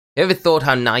Ever thought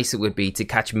how nice it would be to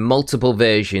catch multiple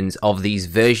versions of these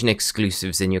version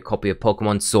exclusives in your copy of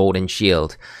Pokemon Sword and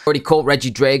Shield? Already caught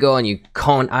Regidrago and you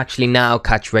can't actually now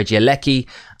catch Regieleki,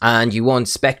 and you want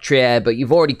Spectrier but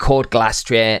you've already caught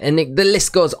Glastrier, and the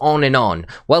list goes on and on.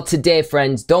 Well, today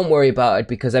friends, don't worry about it,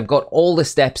 because I've got all the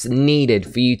steps needed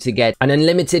for you to get an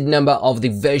unlimited number of the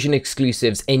version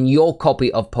exclusives in your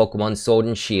copy of Pokemon Sword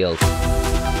and Shield.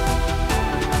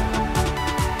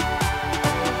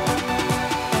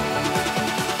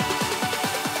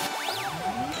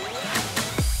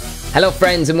 Hello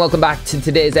friends, and welcome back to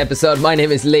today's episode. My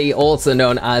name is Lee, also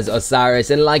known as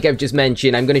Osirus, and like I've just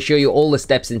mentioned, I'm going to show you all the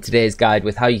steps in today's guide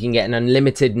with how you can get an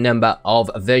unlimited number of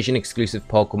version exclusive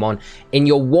Pokemon in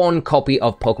your one copy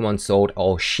of Pokemon Sword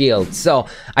or Shield. So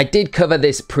I did cover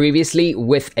this previously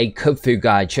with a Kubfu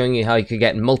guide showing you how you could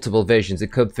get multiple versions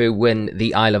of Kubfu when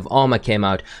the Isle of Armor came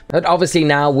out. But obviously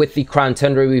now with the Crown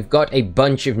Tundra, we've got a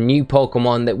bunch of new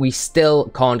Pokemon that we still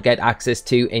can't get access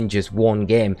to in just one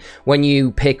game. When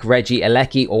you pick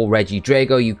Regieleki or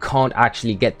Regidrago, you can't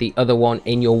actually get the other one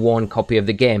in your one copy of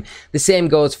the game. The same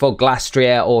goes for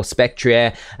Glastrier or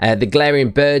Spectrier, the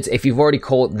Galarian birds, if you've already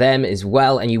caught them as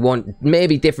well and you want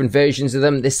maybe different versions of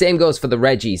them. The same goes for the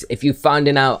Regis. If you found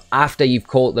out after you've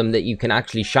caught them that you can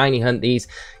actually shiny hunt these,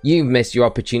 you've missed your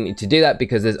opportunity to do that,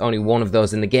 because there's only one of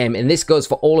those in the game. And this goes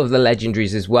for all of the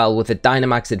legendaries as well, with the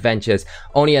Dynamax adventures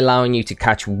only allowing you to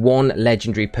catch one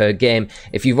legendary per game.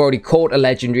 If you've already caught a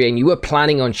legendary and you were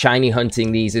planning on shiny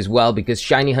hunting these as well, because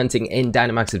shiny hunting in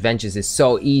Dynamax Adventures is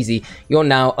so easy, you're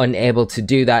now unable to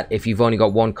do that if you've only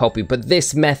got one copy. But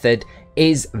this method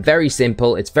is very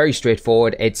simple, it's very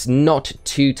straightforward, it's not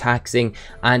too taxing,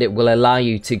 and it will allow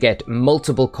you to get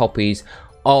multiple copies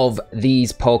of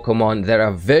these Pokemon that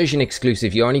are version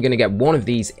exclusive. You're only going to get one of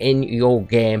these in your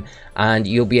game, and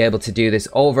you'll be able to do this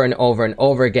over and over and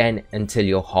over again until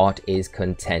your heart is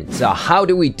content. So how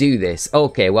do we do this?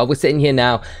 Okay, well, we're sitting here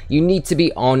now. You need to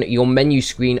be on your menu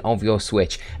screen of your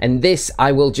Switch, and this,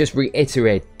 I will just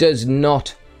reiterate, does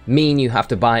not mean you have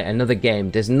to buy another game,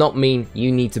 does not mean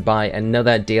you need to buy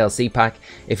another DLC pack.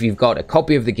 If you've got a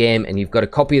copy of the game and you've got a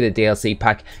copy of the DLC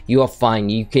pack, you are fine.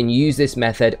 You can use this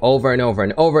method over and over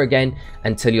and over again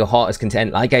until your heart is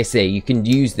content. Like I say, you can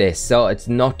use this, so it's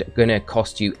not gonna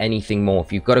cost you anything more.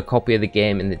 If you've got a copy of the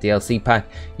game in the DLC pack,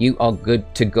 you are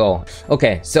good to go.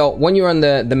 Okay, so when you're on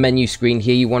the menu screen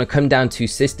here, you want to come down to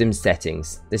system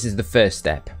settings. This is the first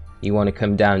step. You want to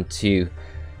come down to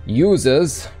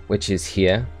users, which is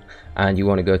here, and you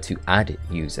want to go to add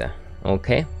user.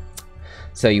 Okay,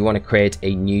 so you want to create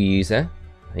a new user.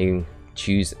 You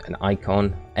choose an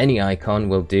icon, any icon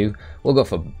will do. We'll go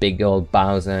for big old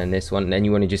Bowser in this one, and then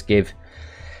you want to just give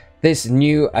this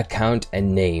new account a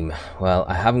name. Well,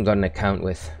 I haven't got an account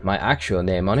with my actual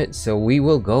name on it, so we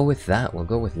will go with that. We'll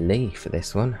go with Lee for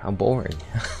this one. How boring.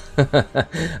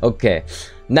 Okay,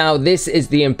 now this is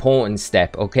the important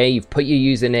step. Okay, you've put your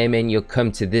username in, you'll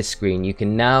come to this screen. You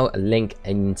can now link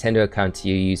a Nintendo account to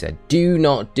your user. Do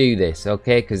not do this,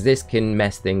 okay, because this can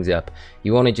mess things up.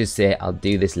 You want to just say, I'll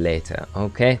do this later.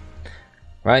 Okay,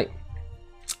 right,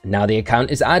 now the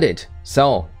account is added,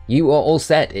 so you are all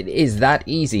set. It is that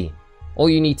easy. All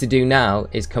you need to do now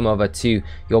is come over to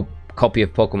your copy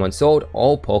of Pokemon Sword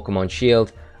or Pokemon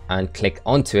Shield and click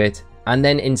onto it. And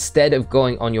then instead of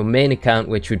going on your main account,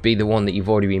 which would be the one that you've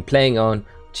already been playing on,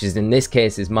 which is in this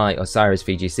case is my Osirus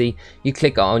VGC, you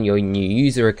click on your new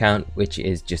user account, which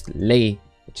is just Lee,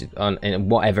 which is on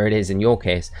whatever it is in your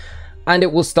case, and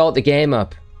it will start the game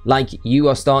up like you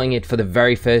are starting it for the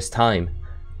very first time.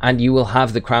 And you will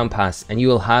have the Crown Pass and you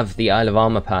will have the Isle of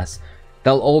Armor Pass.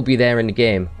 They'll all be there in the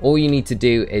game. All you need to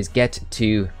do is get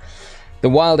to the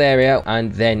wild area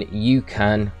and then you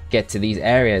can get to these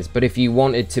areas. But if you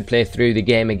wanted to play through the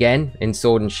game again in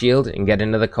Sword and Shield and get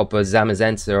another copy of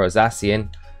Zamazensa or Zacian,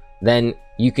 then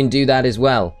you can do that as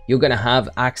well. You're going to have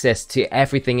access to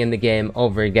everything in the game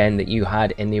over again that you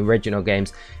had in the original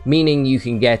games, meaning you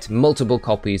can get multiple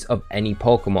copies of any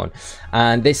Pokemon.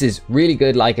 And this is really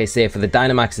good, like I say, for the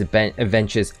Dynamax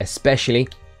adventures especially,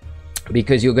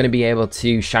 because you're going to be able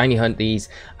to shiny hunt these.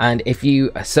 And if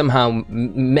you somehow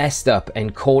messed up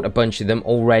and caught a bunch of them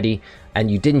already and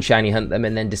you didn't shiny hunt them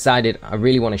and then decided, I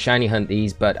really want to shiny hunt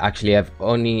these, but actually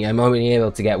I'm only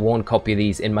able to get one copy of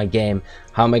these in my game,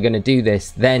 how am I going to do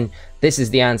this, then this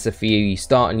is the answer for you. You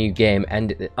start a new game,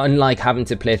 and unlike having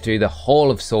to play through the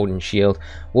whole of Sword and Shield,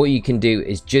 what you can do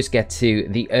is just get to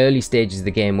the early stages of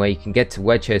the game where you can get to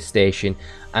Wedgehurst Station,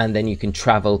 and then you can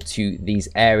travel to these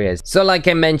areas. So like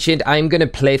I mentioned, I'm going to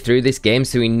play through this game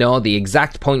so we know the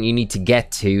exact point you need to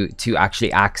get to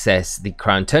actually access the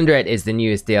Crown Tundra. It is the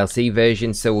newest DLC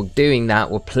version, so we're doing that.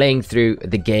 We're playing through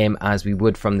the game as we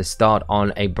would from the start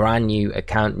on a brand new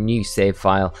account, new save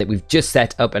file that we've just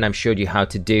set up and I've showed you how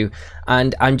to do.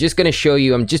 And I'm just going to show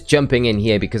you, I'm just jumping in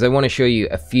here because I want to show you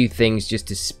a few things just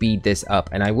to speed this up,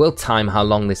 and I will time how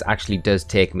long this actually does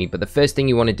take me. But the first thing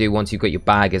you want to do once you've got your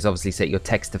bag is obviously set your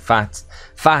text to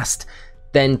fast,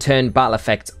 then turn battle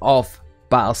effects off.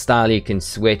 Battle style you can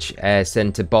switch,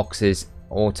 send to boxes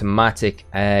automatic,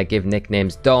 give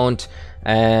nicknames don't,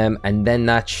 and then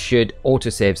that should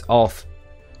autosaves off.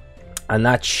 And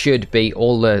that should be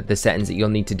all the settings that you'll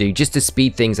need to do just to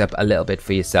speed things up a little bit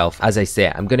for yourself. As I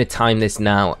say, I'm going to time this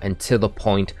now until the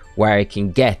point where I can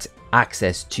get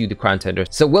access to the Crown Tundra.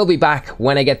 So we'll be back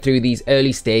when I get through these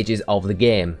early stages of the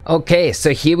game. Okay,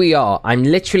 so here we are. I'm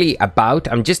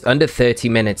just under 30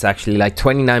 minutes actually, like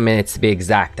 29 minutes to be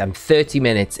exact. I'm 30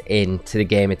 minutes into the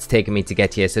game it's taken me to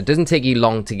get here. So it doesn't take you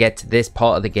long to get to this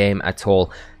part of the game at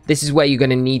all. This is where you're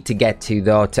going to need to get to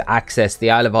though to access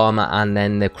the Isle of Armor and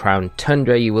then the Crown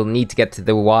Tundra. You will need to get to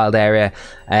the wild area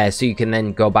so you can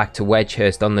then go back to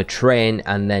Wedgehurst on the train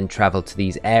and then travel to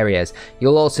these areas.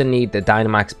 You'll also need the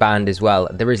Dynamax band as well.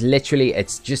 There is literally,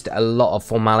 it's just a lot of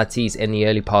formalities in the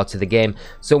early parts of the game.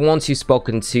 So once you've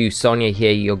spoken to Sonia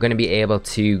here, you're going to be able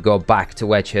to go back to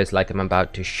Wedgehurst like I'm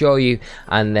about to show you,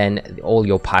 and then all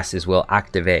your passes will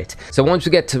activate. So once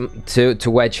we get to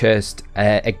Wedgehurst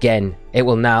again, it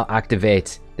will now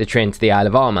activate the train to the Isle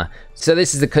of Armor. So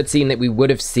this is a cutscene that we would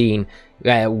have seen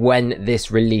when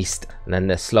this released, and then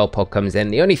the Slowpoke comes in.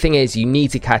 The only thing is you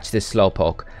need to catch this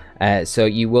Slowpoke, so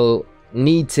you will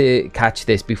need to catch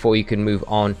this before you can move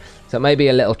on. So it may be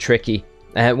a little tricky.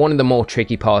 One of the more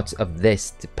tricky parts of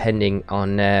this, depending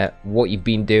on what you've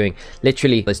been doing.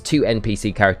 Literally, there's 2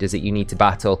 NPC characters that you need to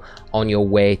battle on your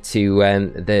way to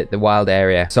the wild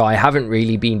area. So I haven't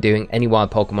really been doing any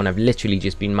wild Pokemon. I've literally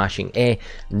just been mashing A,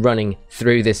 running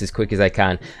through this as quick as I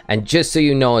can. And just so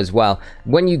you know as well,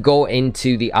 when you go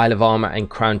into the Isle of Armor and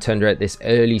Crown Tundra at this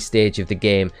early stage of the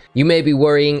game, you may be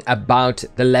worrying about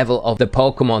the level of the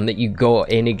Pokemon that you go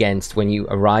in against when you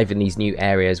arrive in these new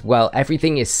areas. Well,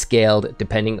 everything is scaled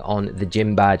depending on the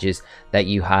gym badges that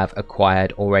you have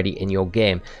acquired already in your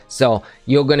game. So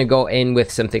you're going to go in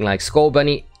with something like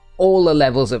Scorbunny. All the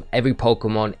levels of every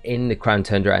Pokemon in the Crown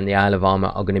Tundra and the Isle of Armor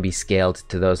are going to be scaled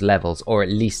to those levels, or at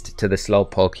least to the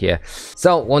Slowpoke here.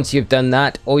 So once you've done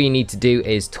that, all you need to do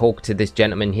is talk to this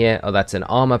gentleman here. Oh, that's an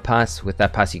armor pass. With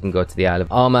that pass you can go to the Isle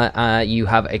of Armor. You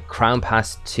have a crown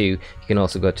pass too. You can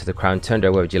also go to the Crown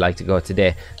Tundra. Where would you like to go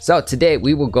today? So today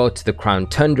we will go to the Crown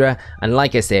Tundra, and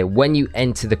like I say, when you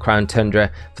enter the Crown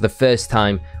Tundra for the first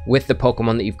time with the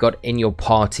Pokemon that you've got in your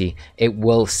party, it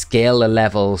will scale the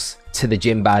levels to the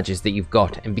gym badges that you've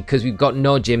got. And because we've got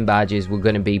no gym badges, we're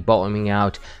going to be bottoming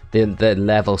out the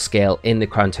level scale in the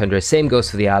Crown Tundra. Same goes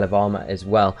for the Isle of Armor as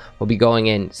well. We'll be going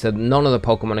in, so none of the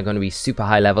Pokemon are going to be super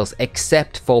high levels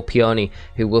except for Peony,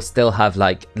 who will still have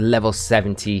like level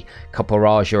 70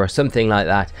 Caporaja or something like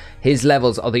that. His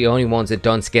levels are the only ones that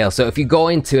don't scale. So if you go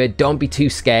into it, don't be too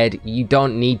scared. You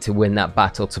don't need to win that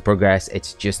battle to progress.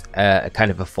 It's just a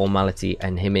kind of a formality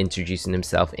and him introducing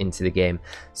himself into the game.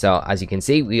 So as you can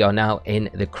see, we are now in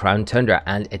the Crown Tundra,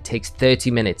 and it takes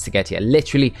 30 minutes to get here.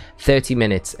 Literally 30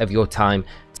 minutes of your time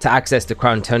to access the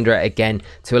Crown Tundra again,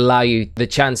 to allow you the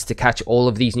chance to catch all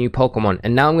of these new Pokemon.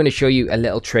 And now I'm going to show you a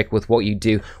little trick with what you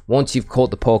do once you've caught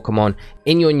the Pokemon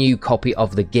in your new copy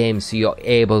of the game, so you're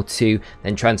able to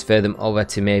then transfer them over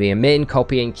to maybe a main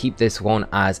copy and keep this one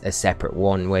as a separate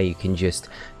one where you can just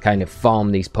kind of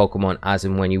farm these Pokemon as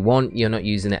and when you want. You're not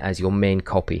using it as your main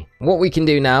copy. What we can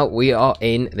do now, we are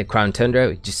in the Crown Tundra.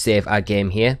 We just save our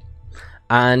game here.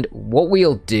 And what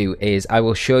we'll do is I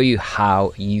will show you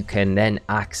how you can then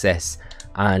access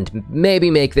and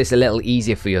maybe make this a little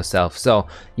easier for yourself. So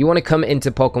you want to come into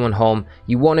Pokemon Home.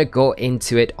 You want to go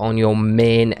into it on your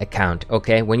main account,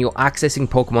 okay? When you're accessing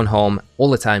Pokemon Home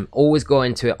all the time, always go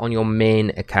into it on your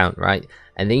main account, right?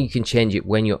 And then you can change it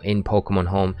when you're in Pokemon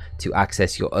Home to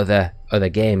access your other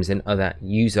games and other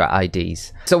user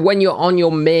IDs. So when you're on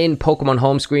your main Pokemon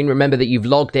Home screen, remember that you've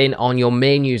logged in on your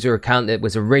main user account that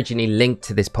was originally linked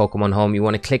to this Pokemon Home. You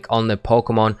want to click on the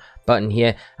Pokemon button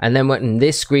here, and then in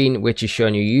this screen, which is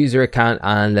showing your user account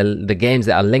and the games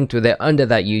that are linked with it, under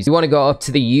that user, you want to go up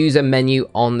to the user menu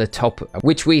on the top,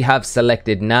 which we have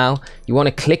selected now. You want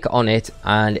to click on it,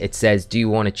 and it says, do you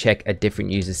want to check a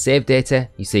different user's save data?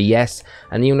 You say yes,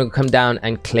 and then you want to come down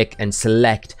and click and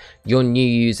select your new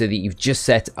user that you've just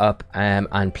set up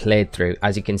and played through.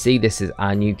 As you can see, this is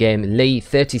our new game, Lee.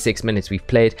 36 minutes we've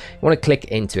played. You want to click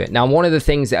into it. Now, one of the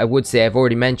things that I would say, I've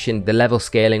already mentioned the level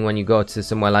scaling when you go to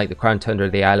somewhere like the Crown Tundra or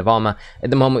the Isle of Armor.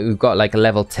 At the moment, we've got like a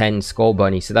level 10 score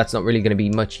bunny, so that's not really going to be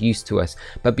much use to us.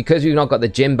 But because we've not got the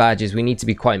gym badges, we need to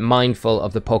be quite mindful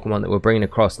of the Pokemon that we're bringing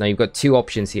across. Now, you've got two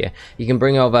options here. You can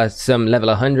bring over some level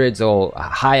 100s or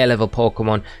higher level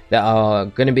Pokemon that are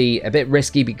going to be a bit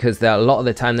risky because a lot of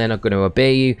the time they're not going to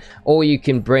obey you, or you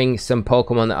can bring some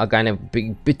Pokemon that are kind of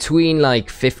between like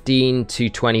 15 to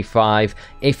 25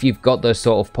 if you've got those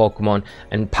sort of Pokemon,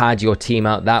 and pad your team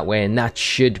out that way, and that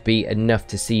should be enough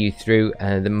to see you through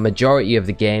the majority of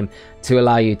the game, to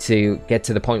allow you to get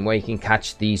to the point where you can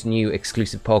catch these new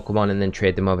exclusive Pokemon and then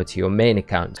trade them over to your main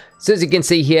account. So as you can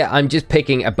see here, I'm just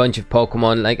picking a bunch of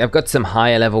Pokemon. Like, I've got some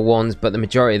higher level ones, but the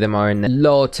majority of them are in the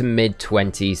low to mid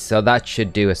 20s, so that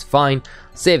should do us fine.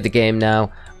 Save the game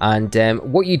now, and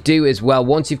what you do as well,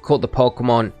 once you've caught the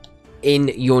Pokemon in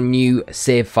your new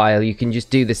save file, you can just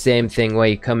do the same thing where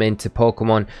you come into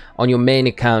Pokemon on your main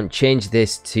account, change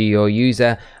this to your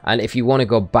user, and if you want to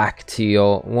go back to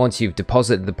your, once you've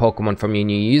deposited the Pokemon from your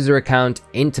new user account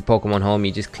into Pokemon Home,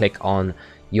 you just click on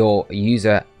your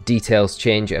user details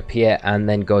change appear, and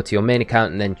then go to your main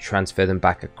account and then transfer them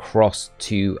back across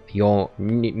to your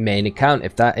main account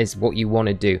if that is what you want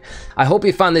to do. I hope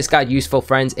you found this guide useful,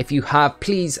 friends. If you have,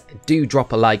 please do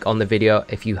drop a like on the video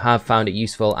if you have found it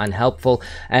useful and helpful.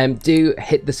 Do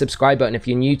hit the subscribe button if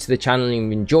you're new to the channel and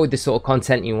you've enjoyed this sort of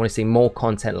content and you want to see more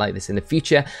content like this in the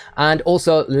future. And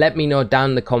also let me know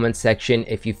down in the comments section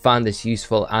if you found this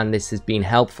useful and this has been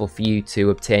helpful for you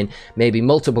to obtain maybe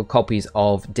multiple copies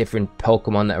of different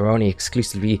Pokemon that are only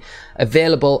exclusively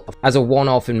available as a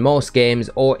one-off in most games,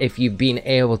 or if you've been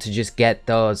able to just get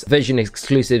those version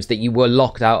exclusives that you were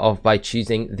locked out of by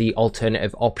choosing the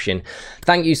alternative option.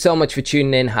 Thank you so much for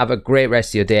tuning in. Have a great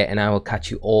rest of your day, and I will catch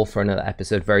you all for another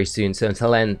episode very soon. So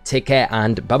until then, take care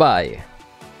and bye bye.